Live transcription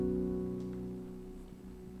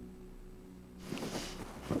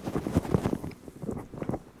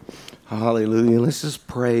Hallelujah. Let's just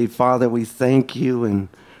pray. Father, we thank you and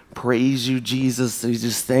praise you, Jesus. We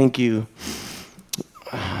just thank you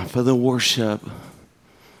for the worship.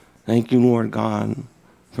 Thank you, Lord God,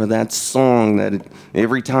 for that song that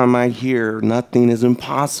every time I hear, nothing is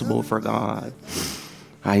impossible for God.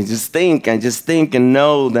 I just think and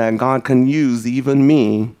know that God can use even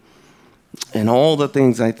me, and all the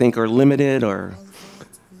things I think are limited or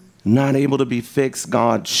not able to be fixed,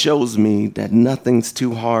 God shows me that nothing's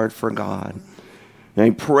too hard for God. And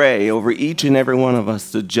I pray over each and every one of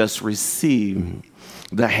us to just receive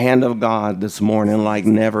the hand of God this morning like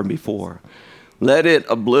never before. Let it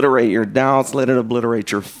obliterate your doubts. Let it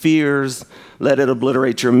obliterate your fears. Let it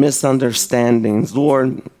obliterate your misunderstandings.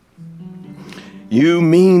 Lord, you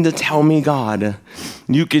mean to tell me, God,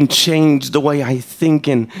 you can change the way I think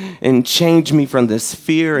and change me from this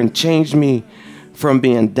fear and change me from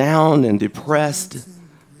being down and depressed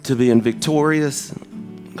to being victorious?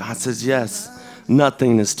 God says, yes,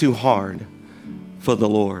 nothing is too hard for the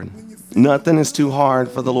Lord. Nothing is too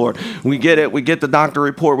hard for the Lord. We get it. We get the doctor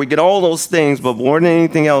report. We get all those things. But more than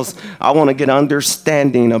anything else, I want to get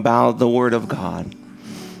understanding about the Word of God.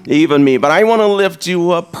 Even me. But I want to lift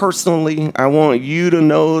you up personally. I want you to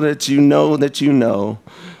know that you know that you know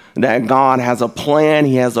that God has a plan.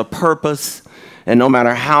 He has a purpose. And no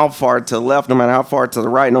matter how far to the left, no matter how far to the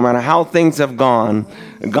right, no matter how things have gone,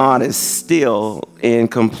 God is still in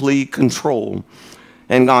complete control.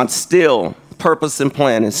 And God's still purpose and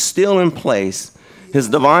plan is still in place. His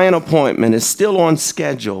divine appointment is still on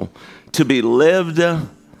schedule to be lived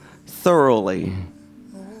thoroughly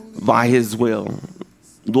by his will.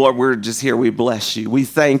 Lord, we're just here. We bless you. We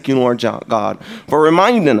thank you, Lord God, for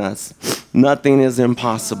reminding us nothing is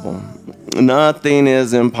impossible. Nothing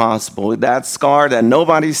is impossible. That scar that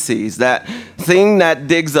nobody sees, that thing that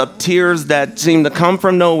digs up tears that seem to come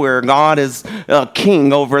from nowhere, God is a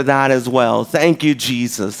king over that as well. Thank you,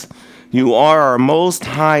 Jesus. You are our most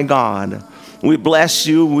high God. We bless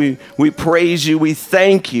you. We praise you. We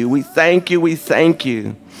thank you. We thank you. We thank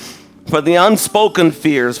you for the unspoken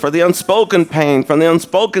fears, for the unspoken pain, for the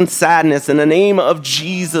unspoken sadness. In the name of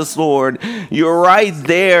Jesus, Lord, you're right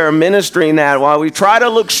there ministering that while we try to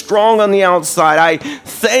look strong on the outside. I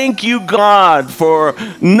thank you, God, for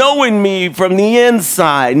knowing me from the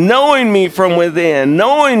inside, knowing me from within,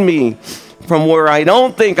 knowing me from where I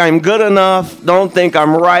don't think I'm good enough, don't think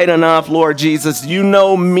I'm right enough. Lord Jesus, you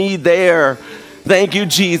know me there. Thank you,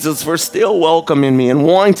 Jesus, for still welcoming me and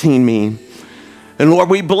wanting me. And Lord,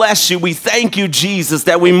 we bless you. We thank you, Jesus,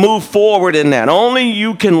 that we move forward in that. Only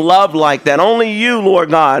you can love like that. Only you,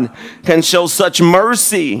 Lord God, can show such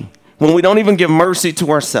mercy when we don't even give mercy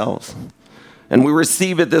to ourselves. And we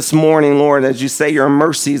receive it this morning, Lord, as you say your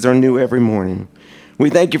mercies are new every morning.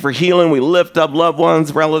 We thank you for healing. We lift up loved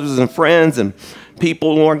ones, relatives, and friends, and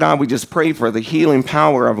people, Lord God. We just pray for the healing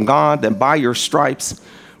power of God, that by your stripes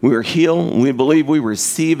we are healed. We believe we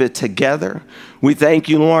receive it together. We thank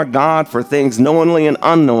you, Lord God, for things knowingly and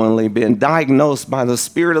unknowingly being diagnosed by the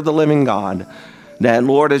Spirit of the living God. That,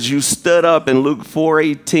 Lord, as you stood up in Luke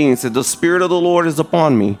 4:18, said, the Spirit of the Lord is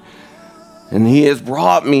upon me, and he has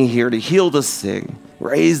brought me here to heal the sick,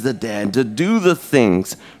 raise the dead, to do the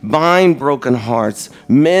things, bind broken hearts,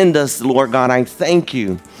 mend us, Lord God. I thank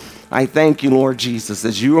you. I thank you, Lord Jesus,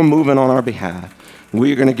 as you are moving on our behalf.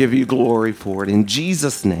 We're going to give you glory for it. In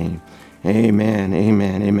Jesus' name, amen,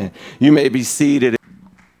 amen, amen. You may be seated. Are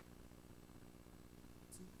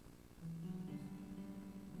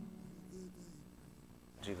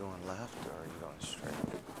you going left or are you going straight?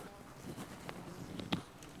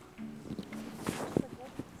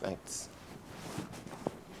 Thanks.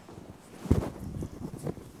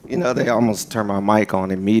 You know, they almost turn my mic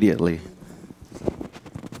on immediately.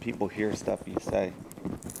 People hear stuff you say.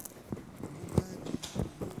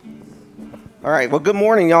 All right, well, good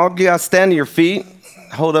morning, y'all. You guys stand to your feet.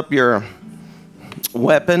 Hold up your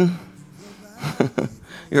weapon,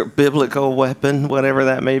 your biblical weapon, whatever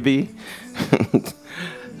that may be.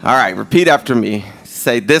 All right, repeat after me.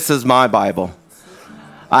 Say, this is my Bible.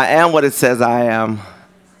 I am what it says I am.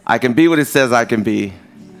 I can be what it says I can be.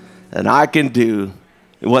 And I can do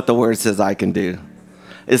what the Word says I can do.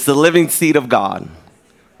 It's the living seed of God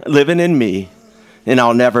living in me, and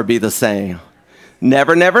I'll never be the same.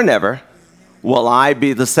 Never, never, never will I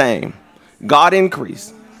be the same. God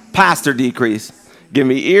increase, pastor decrease. Give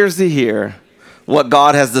me ears to hear what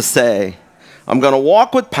God has to say. I'm going to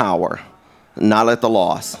walk with power, not let the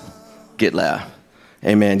loss get left.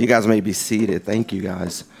 Amen. You guys may be seated. Thank you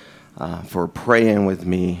guys for praying with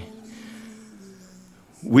me.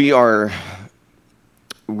 We are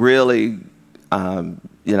really,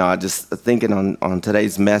 just thinking on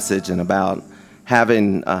today's message and about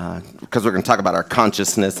having, because we're going to talk about our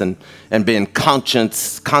consciousness and being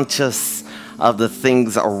conscious of the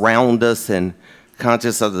things around us and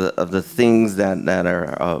conscious of the things that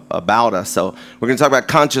are about us. So we're going to talk about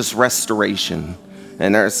conscious restoration.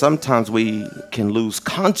 And there are sometimes we can lose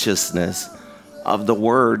consciousness of the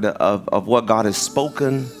word of what God has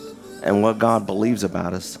spoken and what God believes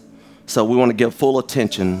about us. So we want to give full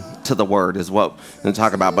attention to the word is what we're going to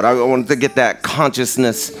talk about. But I wanted to get that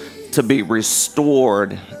consciousness to be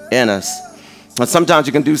restored in us. And sometimes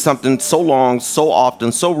you can do something so long, so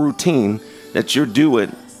often, so routine that you do it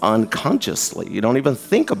unconsciously. You don't even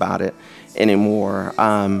think about it anymore.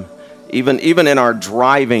 Even in our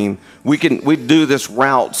driving, we do this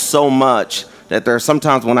route so much that there are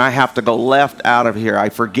sometimes when I have to go left out of here, I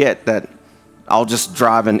forget that I'll just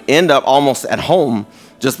drive and end up almost at home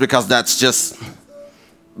just because that's just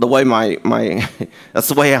the way that's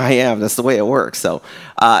the way I am. That's the way it works. So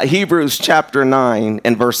Hebrews chapter 9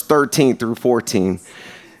 and verse 13 through 14,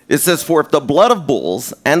 it says, "For if the blood of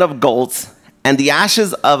bulls and of goats and the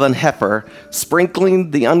ashes of an heifer,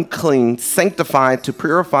 sprinkling the unclean, sanctified to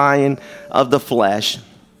purifying of the flesh,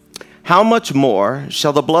 how much more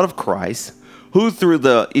shall the blood of Christ, who through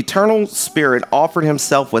the eternal Spirit offered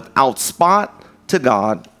himself without spot to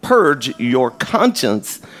God, purge your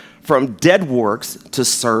conscience from dead works to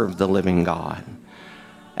serve the living God."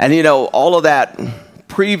 And all of that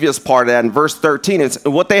previous part of that in verse 13 is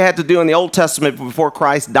what they had to do in the Old Testament before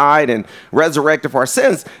Christ died and resurrected for our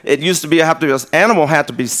sins. It used to be this animal had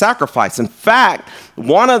to be sacrificed. In fact,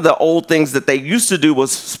 one of the old things that they used to do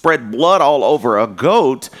was spread blood all over a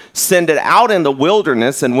goat, send it out in the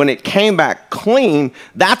wilderness, and when it came back clean,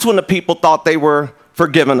 that's when the people thought they were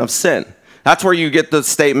forgiven of sin. That's where you get the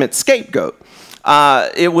statement scapegoat.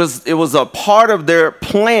 It was a part of their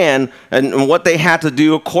plan and what they had to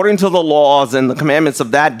do according to the laws and the commandments of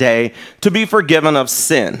that day to be forgiven of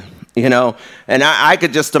sin, And I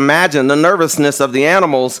could just imagine the nervousness of the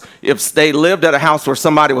animals if they lived at a house where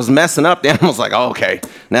somebody was messing up. The animals like, oh, okay,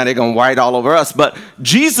 now they're going to white all over us. But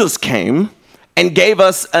Jesus came and gave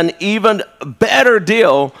us an even better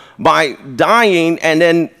deal by dying and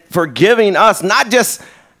then forgiving us, not just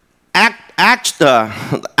active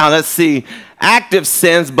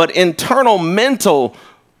sins, but internal mental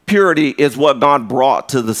purity is what God brought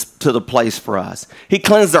to the place for us. He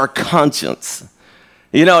cleansed our conscience.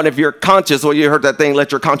 And if you're conscious, you heard that thing,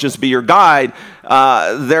 let your conscience be your guide.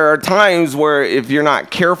 There are times where if you're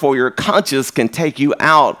not careful, your conscience can take you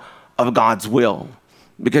out of God's will.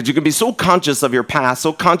 Because you can be so conscious of your past,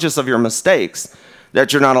 so conscious of your mistakes,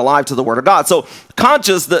 that you're not alive to the word of God. So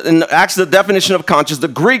conscious, actually the definition of conscious, the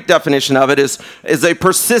Greek definition of it is a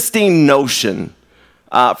persisting notion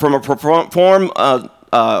from a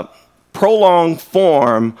prolonged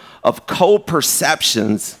form of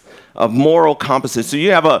co-perceptions of moral compasses. So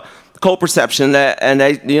you have a co-perception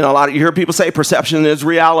and you hear people say perception is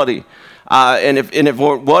reality. And if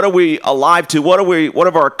what are we alive to? What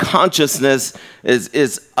of our consciousness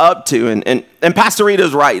is up to? And Pastor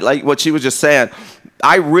Rita's right, like what she was just saying.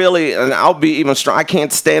 And I'll be even strong. I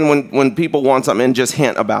can't stand when people want something and just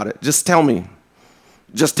hint about it. Just tell me.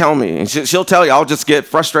 Just tell me. And she'll tell you. I'll just get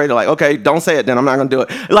frustrated. Like, okay, don't say it then. I'm not going to do it.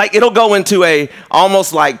 Like, it'll go into a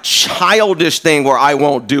almost like childish thing where I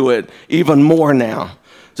won't do it even more now.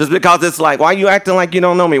 Just because it's like, why are you acting like you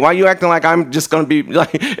don't know me? Why are you acting like I'm just going to be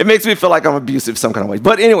like, it makes me feel like I'm abusive some kind of way.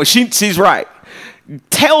 But anyway, she's right.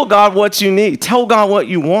 Tell God what you need. Tell God what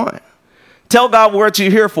you want. Tell God what you're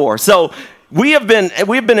here for. So we've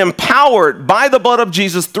been empowered by the blood of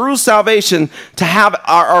Jesus through salvation to have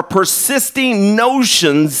our persisting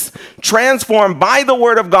notions transformed by the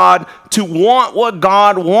word of God to want what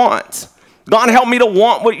God wants. God, help me to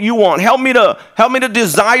want what you want. Help me to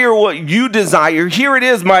desire what you desire. Here it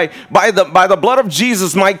is, by the blood of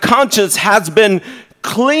Jesus, my conscience has been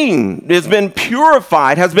clean, has been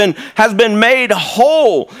purified, has been made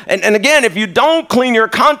whole. And again, if you don't clean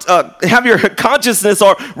have your consciousness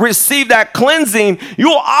or receive that cleansing, you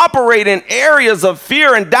will operate in areas of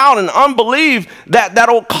fear and doubt and unbelief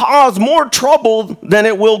that'll cause more trouble than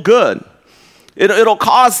it will good. It'll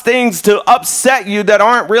cause things to upset you that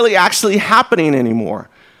aren't really actually happening anymore,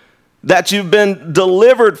 that you've been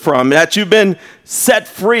delivered from, that you've been set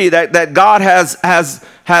free, that God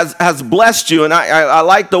has blessed you. And I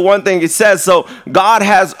like the one thing he says, so God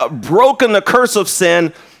has broken the curse of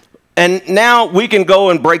sin, and now we can go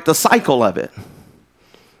and break the cycle of it.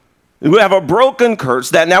 We have a broken curse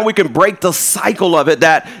that now we can break the cycle of it,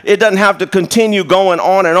 that it doesn't have to continue going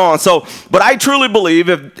on and on. So, but I truly believe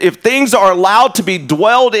if things are allowed to be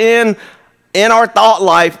dwelled in our thought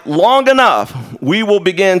life long enough, we will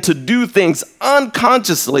begin to do things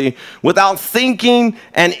unconsciously without thinking.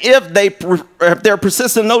 And if their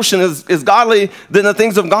persistent notion is godly, then the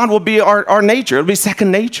things of God will be our nature. It'll be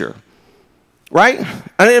second nature. Right?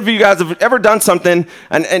 Any of you guys have ever done something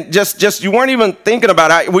and just you weren't even thinking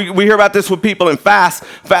about it? We hear about this with people in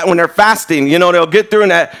when they're fasting. You know, they'll get through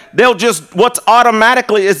and they'll just, what's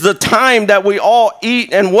automatically is the time that we all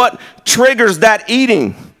eat and what triggers that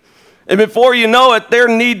eating. And before you know it, they're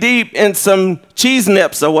knee deep in some cheese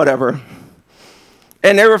nips or whatever.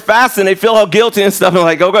 And they were fasting, they feel all guilty and stuff. And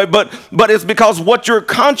like, okay, but it's because what you're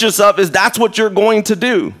conscious of is that's what you're going to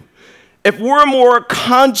do. If we're more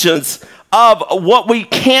conscious of what we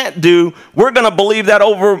can't do, we're going to believe that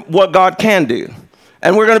over what God can do.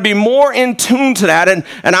 And we're going to be more in tune to that. And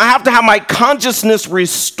I have to have my consciousness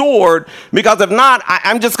restored, because if not,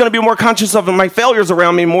 I'm just going to be more conscious of my failures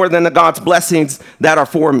around me more than the God's blessings that are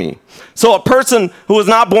for me. So a person who is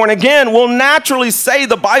not born again will naturally say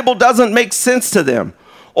the Bible doesn't make sense to them,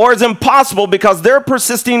 or is impossible, because their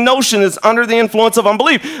persisting notion is under the influence of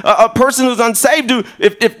unbelief. A person who's unsaved,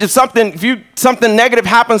 if something negative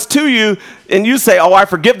happens to you and you say, oh, I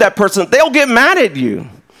forgive that person, they'll get mad at you.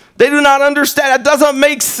 They do not understand. It doesn't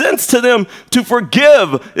make sense to them to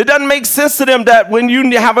forgive. It doesn't make sense to them that when you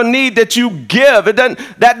have a need that you give.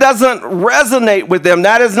 That doesn't resonate with them.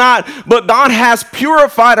 That is not. But God has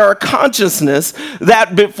purified our consciousness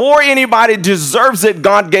that before anybody deserves it,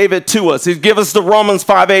 God gave it to us. He gave us the Romans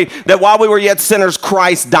 5:8, that while we were yet sinners,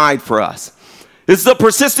 Christ died for us. It's the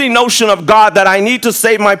persisting notion of God that I need to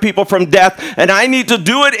save my people from death, and I need to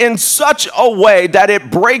do it in such a way that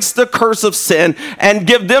it breaks the curse of sin and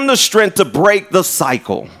give them the strength to break the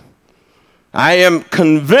cycle. I am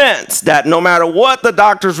convinced that no matter what the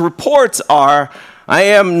doctor's reports are, I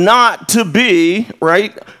am not to be,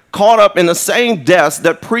 caught up in the same deaths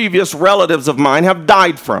that previous relatives of mine have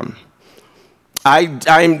died from. I'm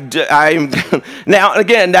now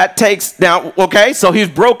again, that takes now, okay, so he's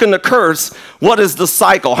broken the curse. What is the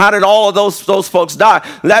cycle? How did all of those folks die?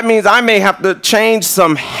 That means I may have to change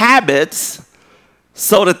some habits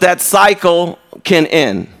so that cycle can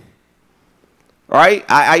end. Right?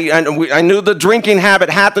 I knew the drinking habit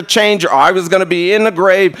had to change, or I was going to be in the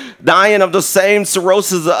grave dying of the same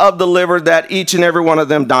cirrhosis of the liver that each and every one of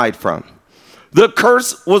them died from. The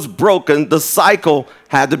curse was broken. The cycle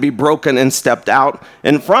had to be broken and stepped out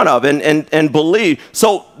in front of and believe.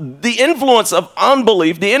 So the influence of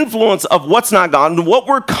unbelief, the influence of what's not God, and what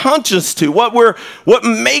we're conscious to, what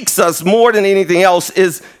makes us more than anything else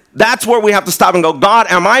is that's where we have to stop and go, God,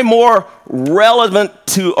 am I more relevant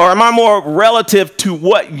to, or am I more relative to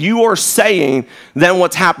what you are saying than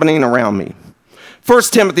what's happening around me? 1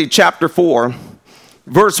 Timothy chapter 4.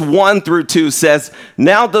 Verse 1 through 2 says,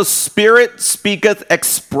 now the Spirit speaketh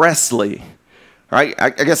expressly. Right? I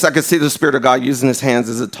guess I could see the Spirit of God using his hands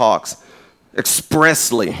as it talks.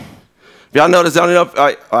 Expressly. If y'all notice, I don't know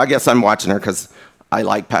if, I guess I'm watching her because I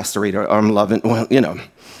like Pastor Rita. I'm loving, well, you know.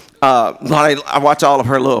 But I watch all of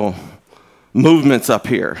her little movements up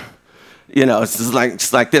here. You know, it's just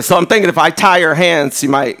like this. So I'm thinking if I tie her hands, she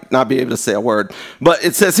might not be able to say a word. But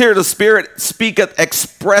it says here, the Spirit speaketh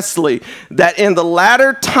expressly that in the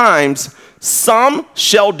latter times some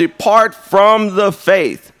shall depart from the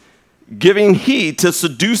faith, giving heed to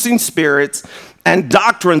seducing spirits and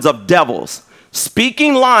doctrines of devils,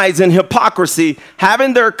 speaking lies and hypocrisy,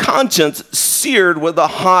 having their conscience seared with a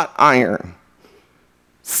hot iron.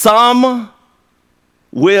 Some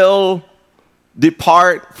will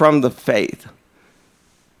depart from the faith.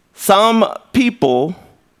 Some people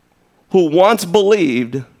who once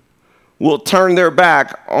believed will turn their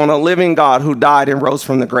back on a living God who died and rose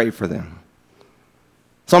from the grave for them.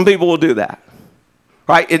 Some people will do that,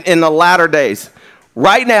 right? In the latter days.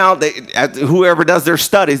 Right now, whoever does their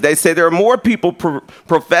studies, they say there are more people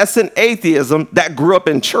professing atheism that grew up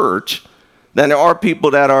in church than there are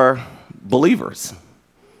people that are believers.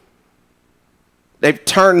 They've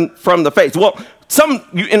turned from the faith. Well,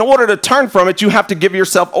 in order to turn from it, you have to give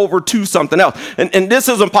yourself over to something else. And this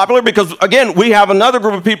isn't popular because, again, we have another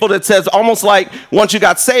group of people that says almost like once you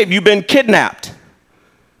got saved, you've been kidnapped.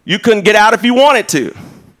 You couldn't get out if you wanted to.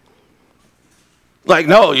 Like,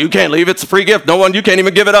 no, you can't leave. It's a free gift. You can't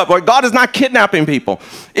even give it up. Well, God is not kidnapping people.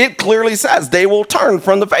 It clearly says they will turn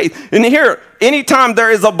from the faith. And here, anytime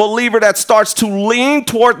there is a believer that starts to lean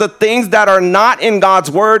toward the things that are not in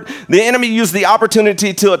God's word, the enemy uses the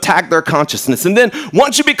opportunity to attack their consciousness. And then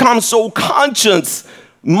once you become so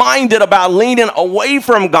conscious-minded about leaning away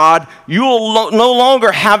from God, you will no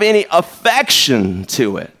longer have any affection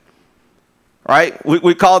to it. Right?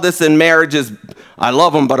 We call this in marriages, I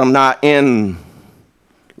love them, but I'm not in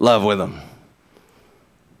love with them.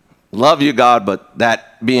 Love you, God, but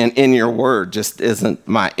that being in your word just isn't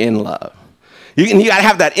my in love. You got to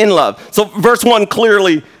have that in love. So verse 1,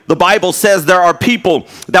 clearly, the Bible says there are people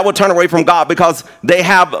that will turn away from God because they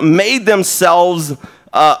have made themselves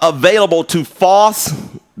available to false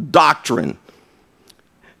doctrine.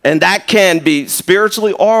 And that can be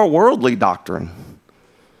spiritually or worldly doctrine.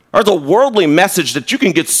 There's a worldly message that you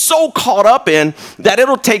can get so caught up in that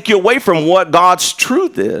it'll take you away from what God's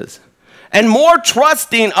truth is. And more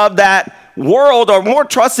trusting of that world, or more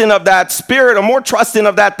trusting of that spirit, or more trusting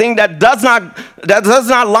of that thing that does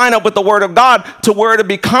not line up with the word of God, to where to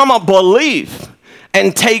become a belief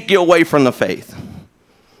and take you away from the faith.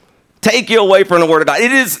 Take you away from the word of God.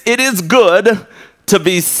 It is good to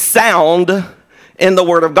be sound in the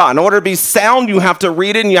word of God. In order to be sound, you have to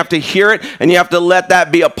read it and you have to hear it and you have to let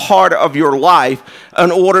that be a part of your life in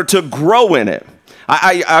order to grow in it.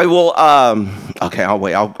 I will, okay, I'll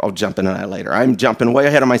wait. I'll jump into that later. I'm jumping way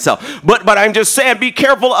ahead of myself. But I'm just saying, be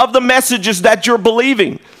careful of the messages that you're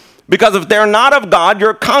believing. Because if they're not of God,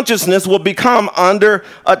 your consciousness will become under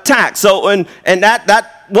attack. So, and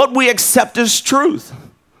that what we accept is truth.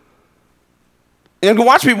 And you can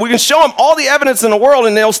watch people, we can show them all the evidence in the world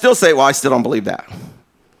and they'll still say, well, I still don't believe that.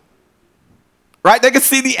 Right? They can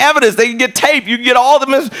see the evidence. They can get tape. You can get all the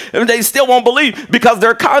messages, and they still won't believe because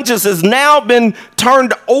their conscience has now been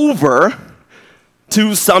turned over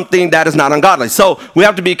to something that is not ungodly. So we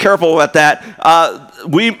have to be careful with that.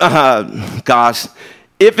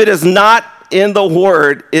 If it is not in the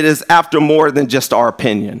word, it is after more than just our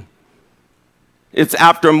opinion. It's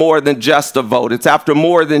after more than just a vote. It's after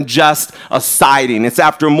more than just a siding. It's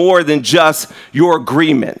after more than just your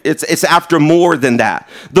agreement. It's after more than that.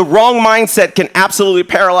 The wrong mindset can absolutely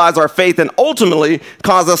paralyze our faith and ultimately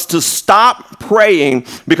cause us to stop praying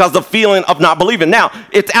because of the feeling of not believing. Now,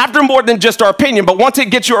 it's after more than just our opinion, but once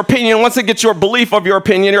it gets your opinion, once it gets your belief of your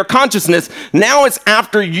opinion, your consciousness, now it's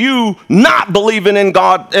after you not believing in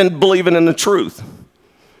God and believing in the truth.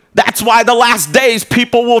 That's why the last days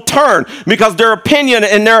people will turn, because their opinion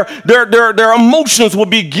and their emotions will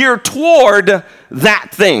be geared toward that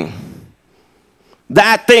thing.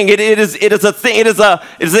 That thing, it is a thing. It is a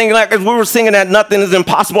thing, like as we were singing that nothing is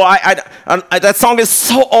impossible. That song is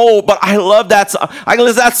so old, but I love that song. I can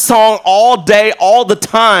listen to that song all day, all the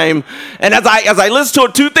time. And as I listen to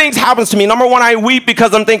it, two things happens to me. Number one, I weep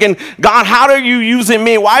because I'm thinking, God, how are you using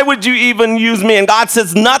me? Why would you even use me? And God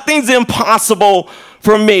says, nothing's impossible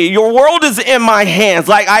for me. Your world is in my hands.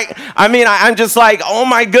 Like, I'm just like, oh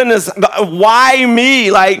my goodness, why me?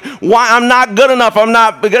 Like, why? I'm not good enough. I'm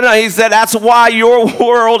not good enough. He said, that's why your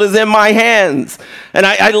world is in my hands. And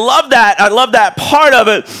I love that. I love that part of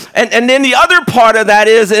it. And then the other part of that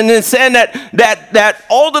is, and then saying that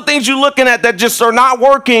all the things you're looking at that just are not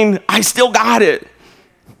working, I still got it.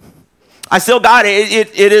 I still got it.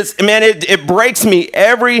 It breaks me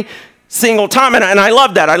every single time, and I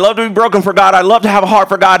love that. I love to be broken for God. I love to have a heart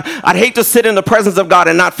for God. I'd hate to sit in the presence of God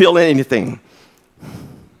and not feel anything.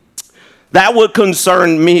 That would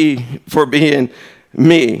concern me for being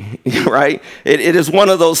me, right? It is one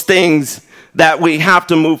of those things that we have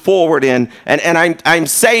to move forward in, and I'm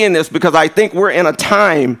saying this because I think we're in a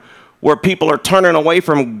time where people are turning away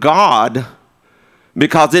from God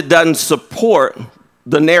because it doesn't support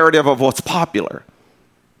the narrative of what's popular.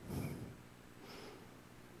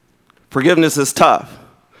 Forgiveness is tough.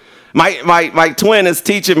 My twin is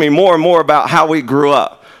teaching me more and more about how we grew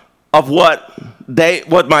up, of what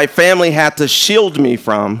my family had to shield me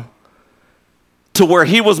from, to where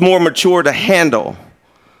he was more mature to handle.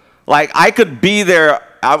 Like, I could be there.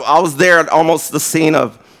 I was there at almost the scene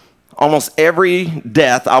of almost every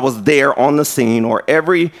death. I was there on the scene, or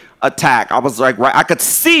every attack. I was like, right. I could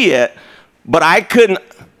see it, but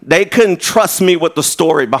they couldn't trust me with the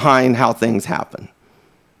story behind how things happened.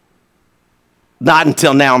 Not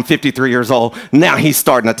until now. I'm 53 years old. Now he's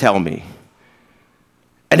starting to tell me.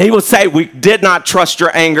 And he would say, we did not trust your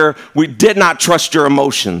anger. We did not trust your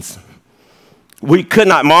emotions. We could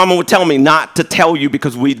not. Mama would tell me not to tell you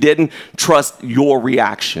because we didn't trust your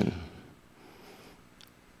reaction.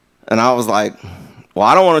 And I was like, well,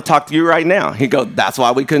 I don't want to talk to you right now. He goes, that's why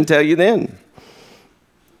we couldn't tell you then.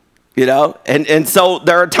 You know? And so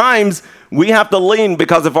there are times we have to lean,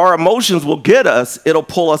 because if our emotions will get us, it'll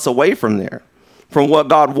pull us away from there, from what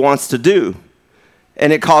God wants to do.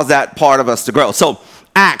 And it caused that part of us to grow. So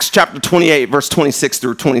Acts chapter 28, verse 26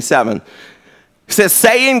 through 27. It says,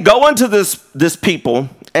 saying, go unto this people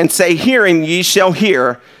and say, hearing ye shall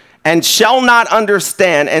hear and shall not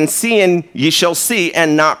understand, and seeing ye shall see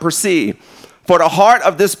and not perceive. For the heart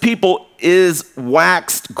of this people is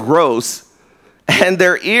waxed gross, and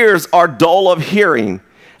their ears are dull of hearing,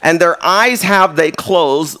 and their eyes have they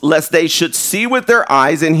closed, lest they should see with their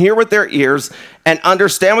eyes and hear with their ears and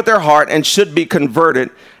understand with their heart and should be converted,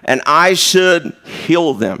 and I should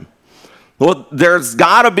heal them. Well, there's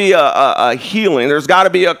got to be a healing. There's got to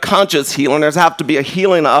be a conscious healing. There's have to be a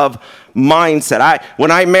healing of mindset. When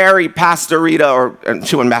I married Pastor Rita,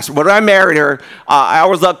 she wasn't Pastor, but when I married her, I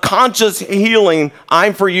was a conscious healing.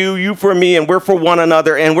 I'm for you, you for me, and we're for one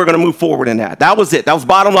another, and we're going to move forward in that. That was it. That was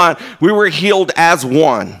bottom line. We were healed as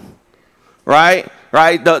one, right?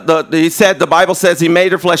 Right? The Bible says he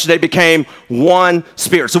made her flesh, they became one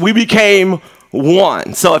spirit. So we became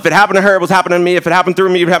one. So if it happened to her, it was happening to me. If it happened through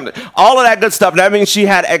me, it happened to all of that good stuff. That means she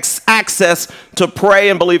had access to pray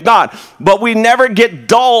and believe God. But we never get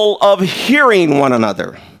dull of hearing one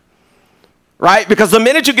another. Right? Because the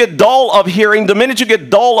minute you get dull of hearing, the minute you get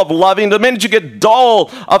dull of loving, the minute you get dull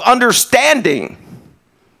of understanding,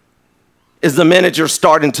 is the minute you're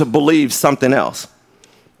starting to believe something else.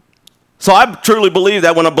 So I truly believe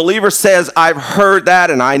that when a believer says, I've heard that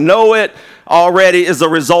and I know it, already is a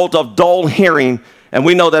result of dull hearing, and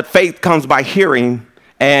we know that faith comes by hearing,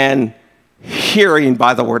 and hearing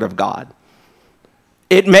by the word of God.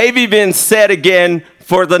 It may be been said again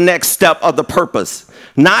for the next step of the purpose,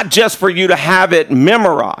 not just for you to have it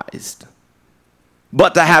memorized,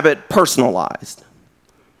 but to have it personalized.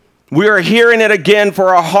 We are hearing it again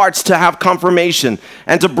for our hearts to have confirmation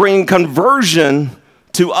and to bring conversion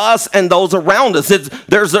to us and those around us.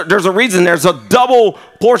 There's a reason. There's a double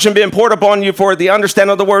portion being poured upon you for the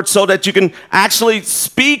understanding of the word so that you can actually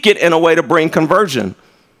speak it in a way to bring conversion.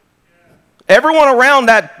 Everyone around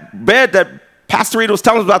that bed that Pastor Rita was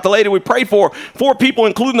telling us about, the lady we prayed for, 4 people,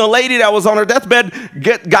 including the lady that was on her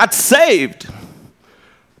deathbed, got saved.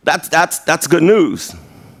 That's good news.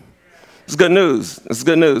 It's good news. It's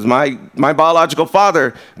good news. My biological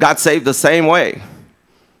father got saved the same way.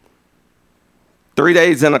 3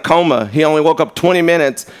 days in a coma. He only woke up 20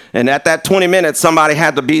 minutes, and at that 20 minutes, somebody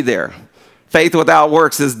had to be there. Faith without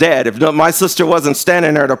works is dead. If my sister wasn't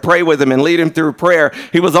standing there to pray with him and lead him through prayer,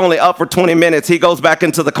 he was only up for 20 minutes. He goes back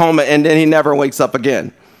into the coma, and then he never wakes up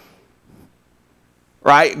again.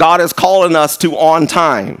 Right? God is calling us to on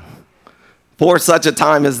time for such a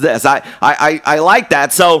time as this. I like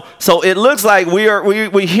that. So it looks like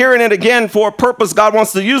we hearing it again for a purpose. God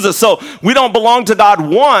wants to use us. So we don't belong to God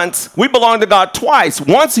once. We belong to God twice.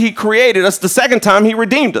 Once he created us, the second time he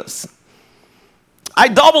redeemed us. I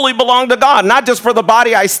doubly belong to God, not just for the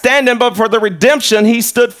body I stand in, but for the redemption he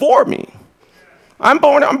stood for me. I'm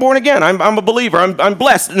born again. I'm a believer. I'm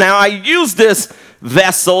blessed. Now I use this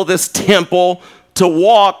vessel, this temple, to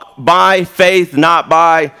walk by faith, not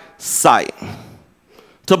by sight,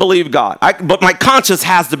 to believe God. But my conscience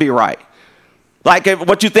has to be right. Like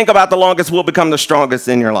what you think about the longest will become the strongest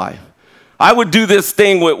in your life. I would do this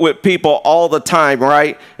thing with people all the time,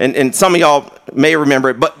 right? And some of y'all may remember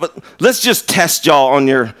it, but let's just test y'all on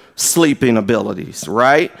your sleeping abilities,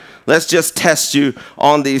 right? Let's just test you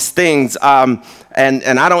on these things. And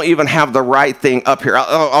I don't even have the right thing up here.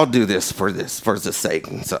 I'll do this for the sake.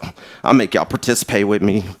 So I'll make y'all participate with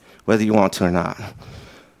me, whether you want to or not.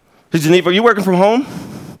 Geneva, are you working from home?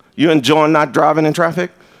 You enjoying not driving in traffic?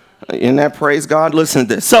 Isn't that praise God? Listen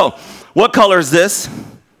to this. So, what color is this?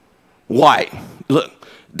 White. Look,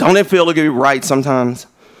 don't it feel like you're right sometimes?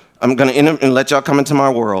 I'm going to let y'all come into my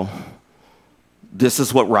world. This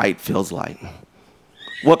is what right feels like.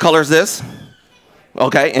 What color is this?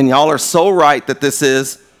 Okay, and y'all are so right that this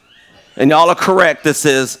is, and y'all are correct this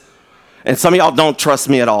is, and some of y'all don't trust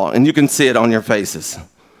me at all, and you can see it on your faces.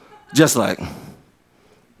 Just like,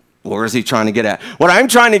 where is he trying to get at? What I'm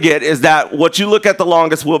trying to get is that what you look at the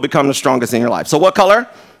longest will become the strongest in your life. So what color?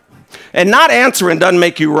 And not answering doesn't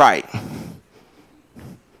make you right.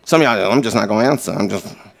 Some of y'all, I'm just not going to answer.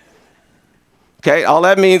 Okay, all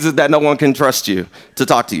that means is that no one can trust you to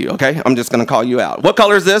talk to you, okay? I'm just going to call you out. What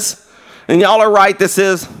color is this? And y'all are right, this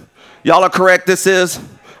is. Y'all are correct, this is.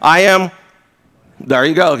 I am. There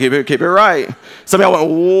you go, keep it right. Some of y'all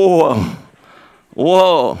went,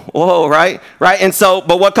 whoa, right? And so,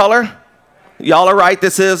 but what color? Y'all are right,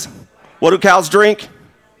 this is. What do cows drink?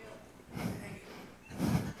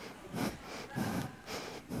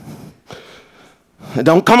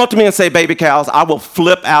 Don't come up to me and say baby cows. I will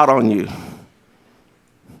flip out on you.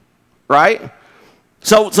 Right?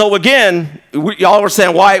 So again, y'all were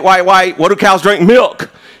saying white. What do cows drink? Milk.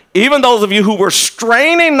 Even those of you who were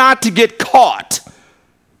straining not to get caught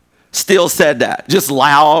still said that. Just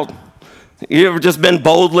loud. You ever just been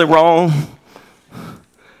boldly wrong?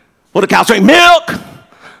 What do cows drink? Milk.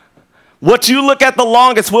 What you look at the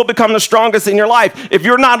longest will become the strongest in your life. If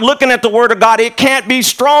you're not looking at the word of God, it can't be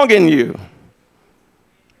strong in you.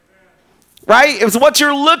 Right? It's what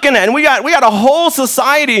you're looking at. And we got a whole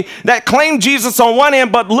society that claim Jesus on one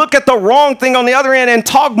end, but look at the wrong thing on the other end and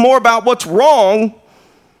talk more about what's wrong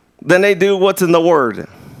than they do what's in the Word.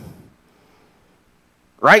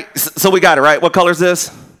 Right? So we got it, right? What color is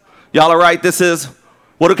this? Y'all are right. This is,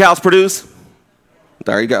 what do cows produce?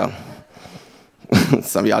 There you go.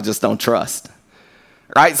 Some of y'all just don't trust.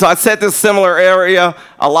 Right? So I said this similar area.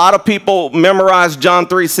 A lot of people memorize John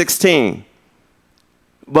 3:16.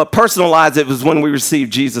 But personalize it was when we receive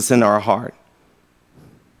Jesus in our heart.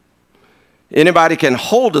 Anybody can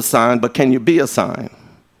hold a sign, but can you be a sign?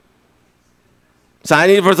 So I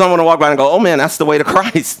need for someone to walk by and go, oh man, that's the way to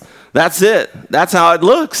Christ. That's it. That's how it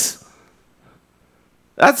looks.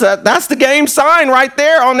 That's the game sign right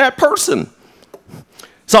there on that person.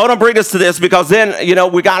 So I want to bring us to this because then,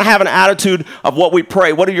 we got to have an attitude of what we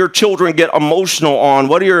pray. What do your children get emotional on?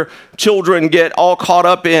 What do your children get all caught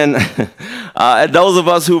up in? And those of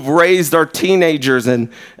us who've raised our teenagers and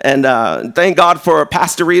thank God for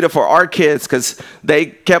Pastor Rita for our kids because they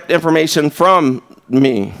kept information from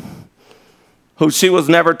me, who she was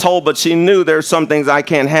never told, but she knew there's some things I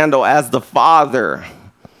can't handle as the father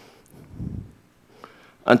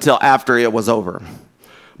until after it was over.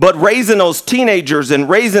 But raising those teenagers and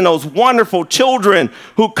raising those wonderful children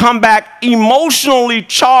who come back emotionally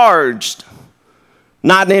charged.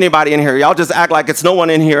 Not anybody in here. Y'all just act like it's no one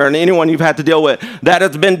in here and anyone you've had to deal with that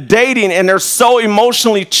has been dating and they're so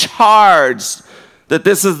emotionally charged that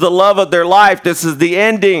this is the love of their life. This is the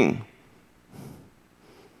ending.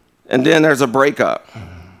 And then there's a breakup.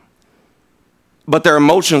 But their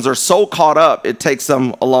emotions are so caught up, it takes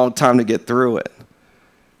them a long time to get through it.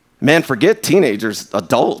 Man, forget teenagers,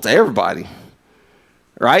 adults, everybody,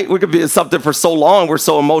 right? We could be in something for so long, we're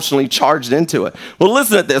so emotionally charged into it. Well,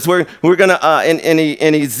 listen to this. We're going to,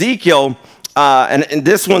 in Ezekiel, and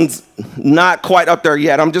this one's not quite up there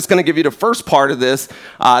yet. I'm just going to give you the first part of this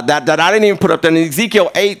that I didn't even put up there. In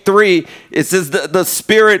Ezekiel 8:3, it says, the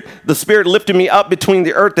Spirit lifted me up between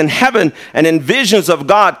the earth and heaven, and in visions of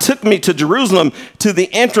God took me to Jerusalem, to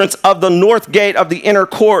the entrance of the north gate of the inner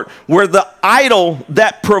court, where the idol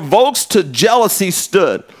that provokes to jealousy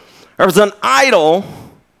stood. There was an idol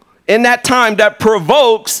in that time that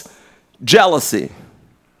provokes jealousy.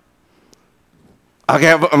 Okay,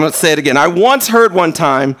 I'm going to say it again. I once heard one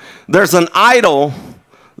time, there's an idol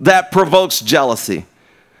that provokes jealousy.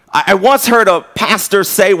 I once heard a pastor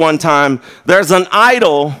say one time, there's an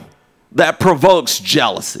idol that provokes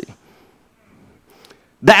jealousy.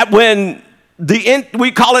 That when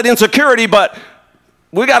we call it insecurity, but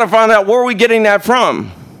we got to find out where are we getting that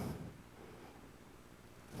from.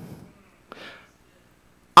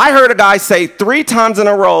 I heard a guy say 3 times in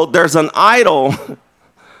a row, there's an idol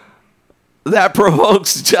that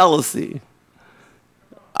provokes jealousy.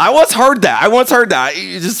 I once heard that.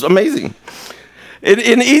 It's just amazing.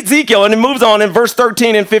 In Ezekiel, and it moves on in verse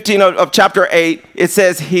 13 and 15 of chapter 8, it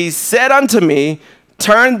says, he said unto me,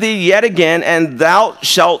 turn thee yet again, and thou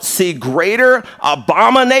shalt see greater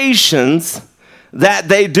abominations that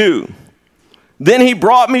they do. Then he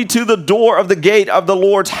brought me to the door of the gate of the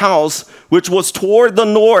Lord's house, which was toward the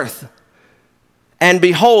north. And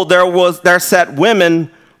behold, there sat women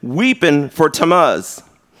weeping for Tammuz,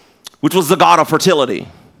 which was the god of fertility.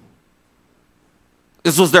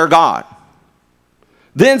 This was their god.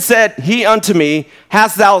 Then said he unto me,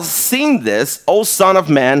 hast thou seen this, O son of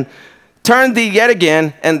man? Turn thee yet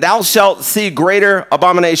again, and thou shalt see greater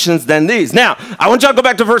abominations than these. Now, I want you to go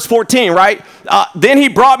back to verse 14, right? Then he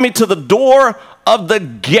brought me to the door of the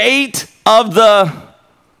gate of the...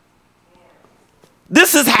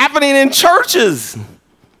 This is happening in churches.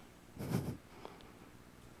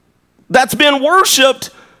 That's been worshiped,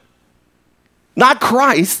 not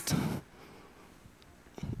Christ,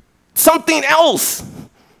 something else.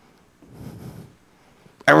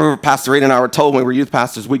 I remember Pastor Reed and I were told when we were youth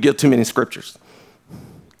pastors, we give too many scriptures.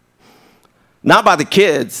 Not by the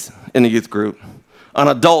kids in the youth group, an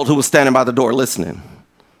adult who was standing by the door listening.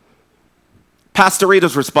 Pastor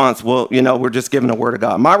Rita's response, well, we're just giving the word of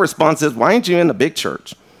God. My response is, why ain't you in the big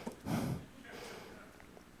church?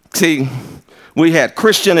 See, we had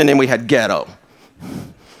Christian and then we had ghetto.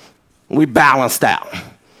 We balanced out.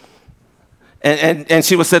 And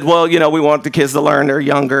she was said, well, we want the kids to learn. They're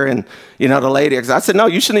younger. And, the lady, I said, no,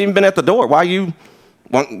 you shouldn't even been at the door. Why you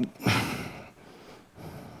want...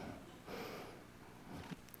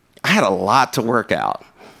 I had a lot to work out.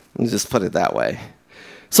 Let me just put it that way.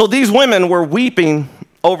 So these women were weeping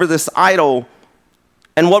over this idol.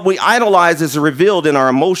 And what we idolize is revealed in our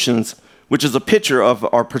emotions, which is a picture of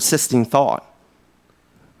our persisting thought.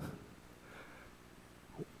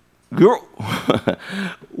 Your,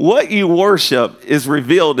 what you worship is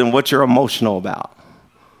revealed in what you're emotional about.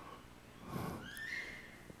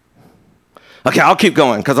 Okay, I'll keep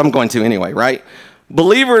going because I'm going to anyway, right?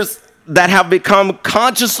 Believers that have become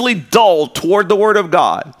consciously dull toward the Word of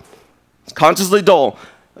God, consciously dull,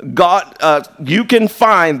 you can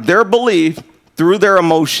find their belief through their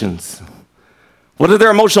emotions. What are they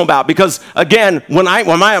emotional about? Because again, when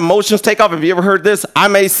my emotions take off, have you ever heard this? I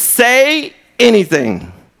may say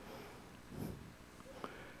anything.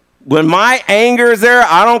 When my anger is there,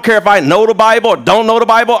 I don't care if I know the Bible or don't know the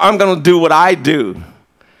Bible, I'm going to do what I do.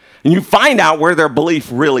 And you find out where their belief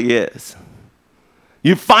really is.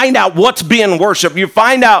 You find out what's being worshiped. You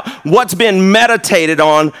find out what's being meditated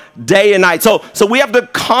on day and night. So we have to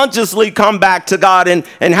consciously come back to God and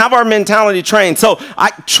have our mentality trained. So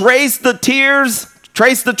I trace the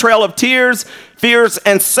trail of tears, fears,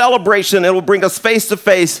 and celebration. It will bring us face to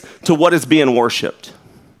face to what is being worshiped.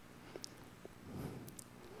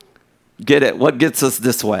 Get it? What gets us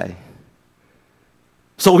this way?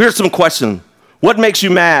 So here's some questions. What makes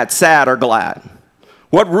you mad, sad, or glad?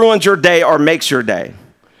 What ruins your day or makes your day?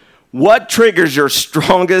 What triggers your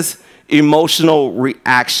strongest emotional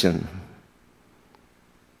reaction?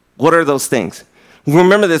 What are those things? We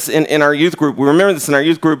remember this in our youth group.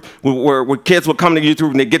 Where kids would come to youth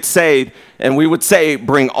group and they'd get saved, and we would say,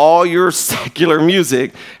 bring all your secular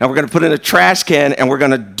music, and we're going to put it in a trash can, and we're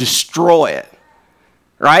going to destroy it.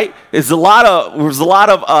 Right? There was a lot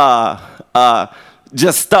of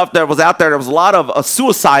just stuff that was out there. There was a lot of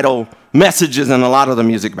suicidal messages in a lot of the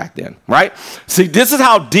music back then, right? See, this is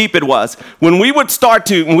how deep it was. When we'd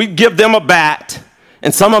give them a bat,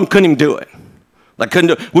 and some of them couldn't even do it.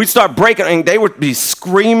 We'd start breaking, and they would be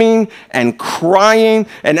screaming and crying.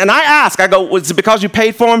 And I go, was it because you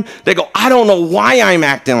paid for them? They go, I don't know why I'm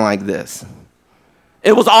acting like this.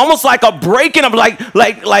 It was almost like a breaking of like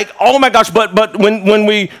oh my gosh. But when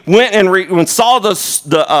we went and saw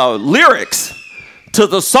the lyrics to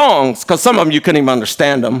the songs, because some of them you couldn't even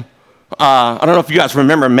understand them. I don't know if you guys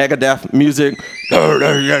remember Megadeth music, and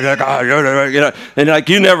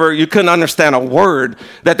you couldn't understand a word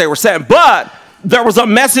that they were saying, but there was a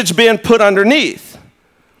message being put underneath.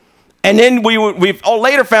 And then we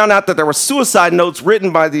later found out that there were suicide notes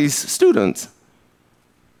written by these students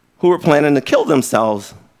who were planning to kill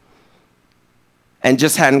themselves and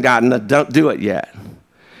just hadn't gotten to do it yet.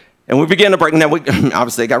 And we began to break, and then we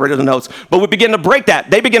obviously got rid of the notes, but we began to break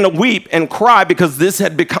that. They began to weep and cry because this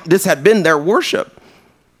had been their worship.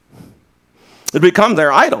 It had become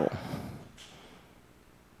their idol.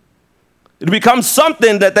 It had become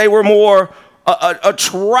something that they were more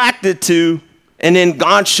attracted to, and then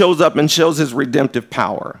God shows up and shows his redemptive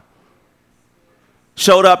power.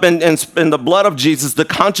 Showed up in the blood of Jesus, the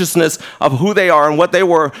consciousness of who they are and what they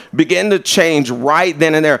were began to change right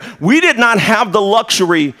then and there. We did not have the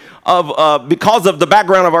luxury of, because of the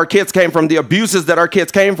background of our kids came from, the abuses that our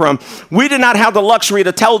kids came from, we did not have the luxury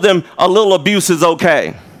to tell them a little abuse is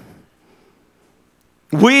okay.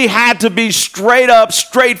 We had to be straight up,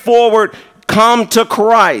 straightforward, come to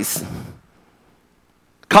Christ.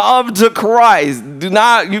 Come to Christ.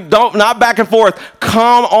 Not back and forth.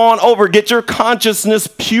 Come on over. Get your consciousness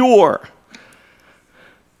pure.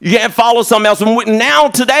 You can't follow something else. Now,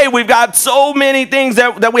 today, we've got so many things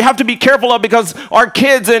that we have to be careful of because our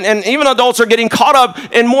kids and even adults are getting caught up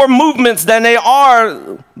in more movements than they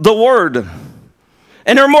are the Word.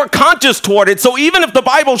 And they're more conscious toward it. So even if the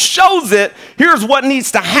Bible shows it, here's what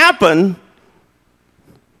needs to happen.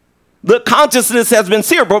 The consciousness has been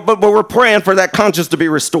seared, but we're praying for that conscience to be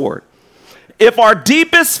restored. If our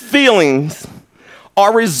deepest feelings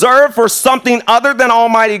are reserved for something other than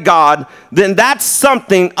Almighty God, then that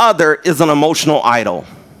something other is an emotional idol.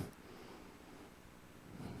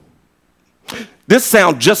 This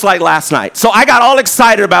sounds just like last night. So I got all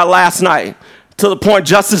excited about last night to the point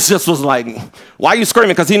Justice just was like, why are you screaming?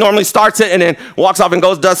 Because he normally starts it and then walks off and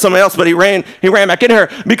does something else, but he ran back in here.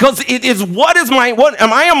 Because it is, am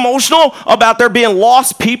I emotional about there being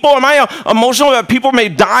lost people? Am I emotional that people may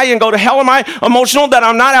die and go to hell? Am I emotional that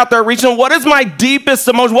I'm not out there reaching? What is my deepest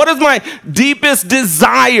emotion? What is my deepest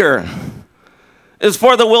desire? Is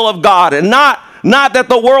for the will of God. And not that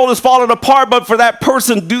the world is falling apart, but for that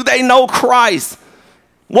person, do they know Christ?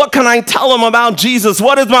 What can I tell them about Jesus?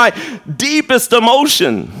 What is my deepest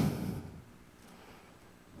emotion?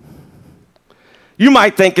 You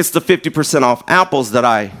might think it's the 50% off apples that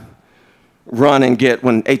I run and get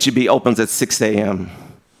when H-E-B opens at 6 a.m.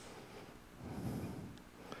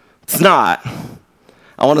 It's not.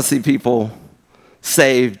 I want to see people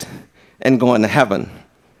saved and going to heaven.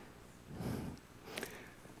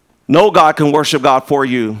 No God can worship God for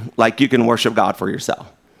you like you can worship God for yourself.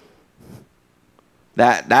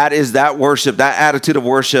 That is that worship, that attitude of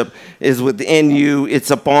worship is within you, it's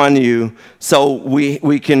upon you. So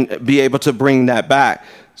we can be able to bring that back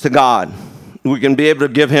to God. We can be able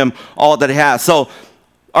to give him all that he has. So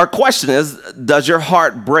our question is, does your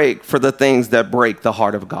heart break for the things that break the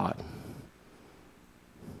heart of God?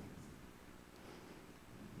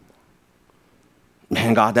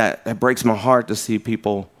 Man, God, that breaks my heart to see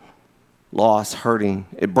people lost, hurting.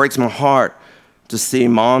 It breaks my heart to see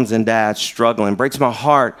moms and dads struggling. It breaks my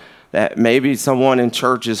heart that maybe someone in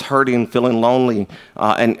church is hurting, feeling lonely.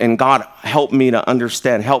 And God, help me to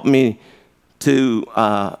understand. Help me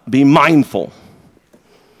to be mindful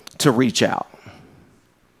to reach out.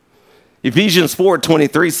 Ephesians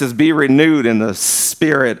 4:23 says, be renewed in the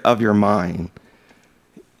spirit of your mind.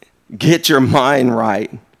 Get your mind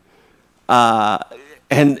right.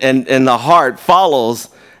 And the heart follows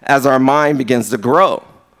as our mind begins to grow.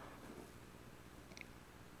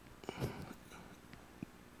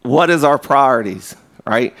 What is our priorities,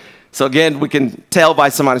 right? So again, we can tell by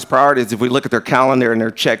somebody's priorities if we look at their calendar and their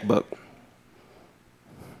checkbook.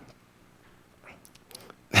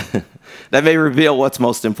 That may reveal what's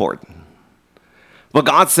most important. But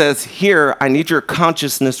God says, here, I need your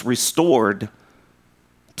consciousness restored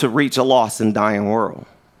to reach a lost and dying world.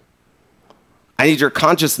 I need your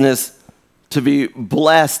consciousness to be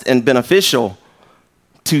blessed and beneficial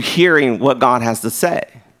to hearing what God has to say.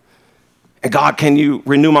 And God, can you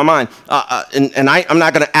renew my mind? I'm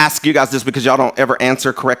not going to ask you guys this because y'all don't ever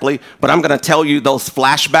answer correctly, but I'm going to tell you those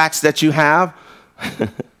flashbacks that you have.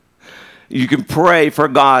 You can pray for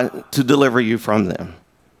God to deliver you from them.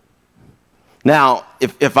 Now,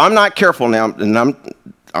 if I'm not careful now, and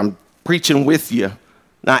I'm preaching with you,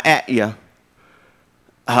 not at you,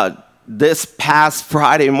 this past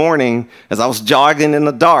Friday morning, as I was jogging in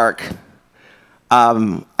the dark,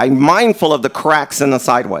 I'm mindful of the cracks in the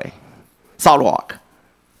sidewalk.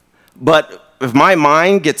 But if my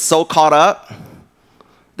mind gets so caught up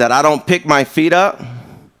that I don't pick my feet up,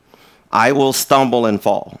 I will stumble and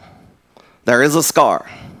fall. There is a scar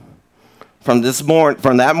from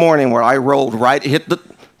that morning where I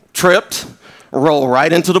tripped, rolled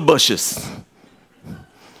right into the bushes.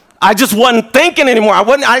 I just wasn't thinking anymore.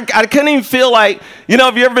 I couldn't even feel like,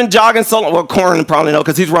 if you ever been jogging so long, well, Corin probably know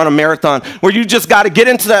because he's run a marathon, where you just got to get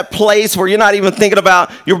into that place where you're not even thinking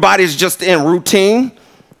about, your body's just in routine.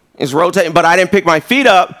 It's rotating, but I didn't pick my feet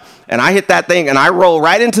up, and I hit that thing, and I rolled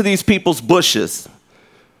right into these people's bushes.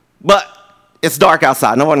 But it's dark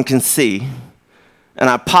outside. No one can see. And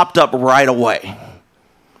I popped up right away.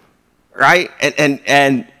 Right?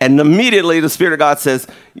 And immediately the Spirit of God says,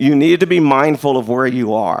 you need to be mindful of where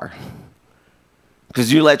you are.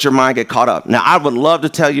 Because you let your mind get caught up. Now, I would love to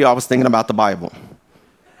tell you I was thinking about the Bible.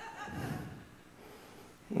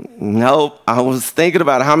 No, I was thinking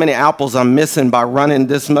about how many apples I'm missing by running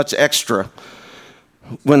this much extra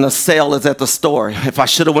when the sale is at the store, if I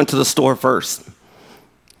should have went to the store first.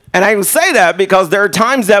 And I can say that because there are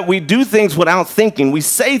times that we do things without thinking. We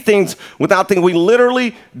say things without thinking. We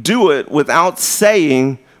literally do it without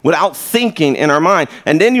thinking in our mind.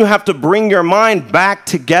 And then you have to bring your mind back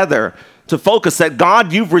together to focus that,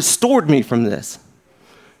 God, you've restored me from this.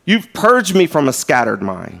 You've purged me from a scattered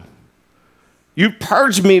mind. You've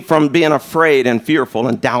purged me from being afraid and fearful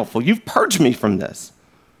and doubtful. You've purged me from this.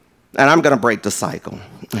 And I'm going to break the cycle.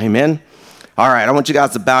 Amen? All right, I want you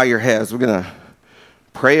guys to bow your heads. We're going to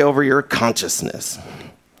pray over your consciousness.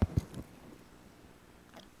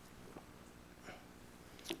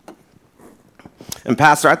 And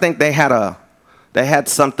Pastor, I think they had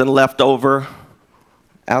something left over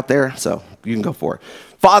out there, so you can go for it.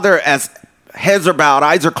 Father, as heads are bowed,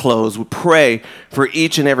 eyes are closed, we pray for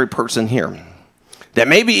each and every person here that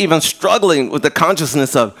may be even struggling with the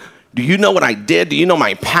consciousness of, do you know what I did? Do you know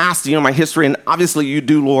my past? Do you know my history? And obviously you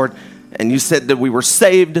do, Lord. And you said that we were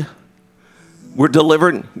saved. We're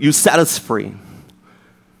delivered. You set us free.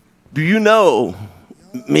 Do you know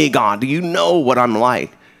me, God? Do you know what I'm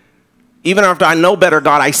like? Even after I know better,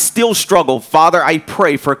 God, I still struggle. Father, I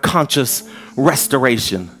pray for conscious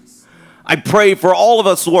restoration. I pray for all of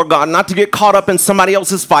us, Lord God, not to get caught up in somebody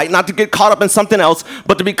else's fight, not to get caught up in something else,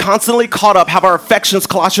 but to be constantly caught up, have our affections,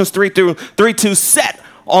 Colossians 3:2, set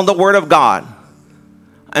on the Word of God.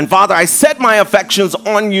 And Father, I set my affections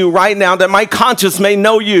on you right now that my conscience may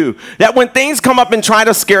know you. That when things come up and try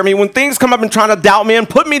to scare me, when things come up and try to doubt me and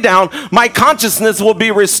put me down, my consciousness will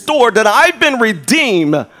be restored, that I've been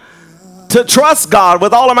redeemed to trust God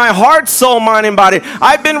with all of my heart, soul, mind, and body.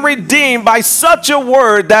 I've been redeemed by such a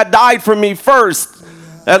word that died for me first.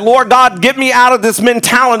 That, Lord God, get me out of this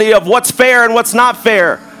mentality of what's fair and what's not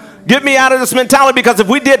fair. Get me out of this mentality, because if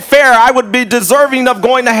we did fair, I would be deserving of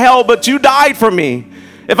going to hell, but you died for me.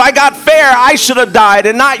 If I got fair, I should have died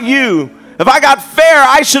and not you. If I got fair,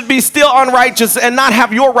 I should be still unrighteous and not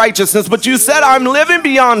have your righteousness. But you said I'm living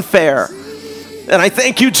beyond fair. And I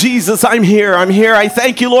thank you, Jesus. I'm here. I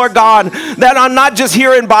thank you, Lord God, that I'm not just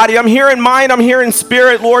here in body. I'm here in mind. I'm here in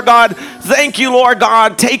spirit, Lord God. Thank you, Lord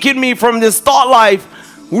God, taking me from this thought life.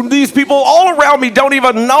 These people all around me don't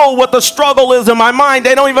even know what the struggle is in my mind.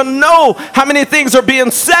 They don't even know how many things are being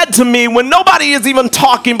said to me when nobody is even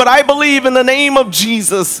talking. But I believe in the name of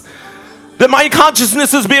Jesus that my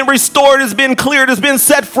consciousness is being restored, is being cleared, is being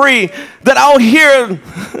set free, that I'll hear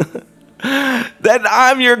that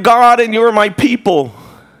I'm your God and you're my people.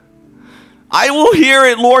 I will hear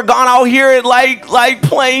it, Lord God. I'll hear it like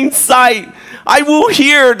plain sight. I will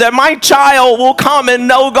hear that my child will come and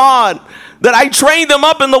know God, that I trained them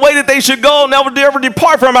up in the way that they should go and never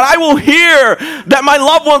depart from it. I will hear that my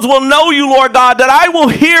loved ones will know you, Lord God, that I will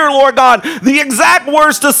hear, Lord God, the exact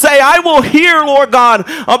words to say. I will hear, Lord God,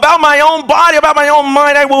 about my own body, about my own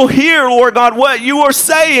mind. I will hear, Lord God, what you are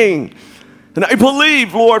saying. And I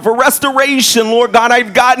believe, Lord, for restoration, Lord God.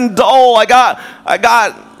 I've gotten dull. I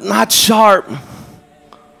got not sharp.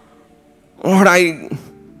 Lord, I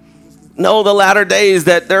know the latter days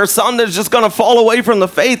that there are some that's just going to fall away from the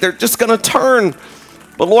faith. They're just going to turn.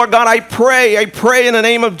 But Lord God, I pray in the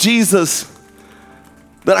name of Jesus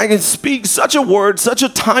that I can speak such a word, such a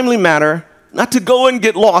timely matter, not to go and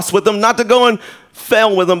get lost with them, not to go and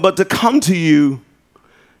fail with them, but to come to you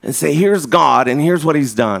and say, here's God and here's what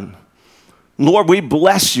he's done. Lord, we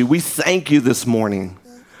bless you. We thank you this morning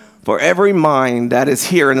for every mind that is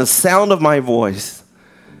here in the sound of my voice,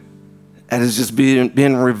 that is just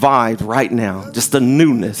being revived right now. Just the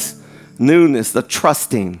newness, the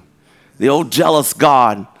trusting, the old jealous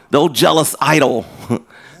God, the old jealous idol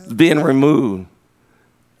being removed.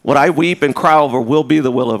 What I weep and cry over will be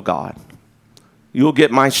the will of God. You'll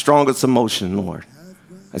get my strongest emotion, Lord.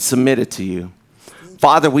 I submit it to you.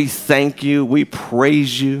 Father, we thank you. We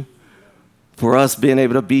praise you for us being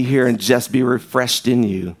able to be here and just be refreshed in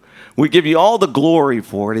you. We give you all the glory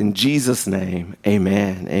for it in Jesus' name.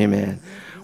 Amen. Amen.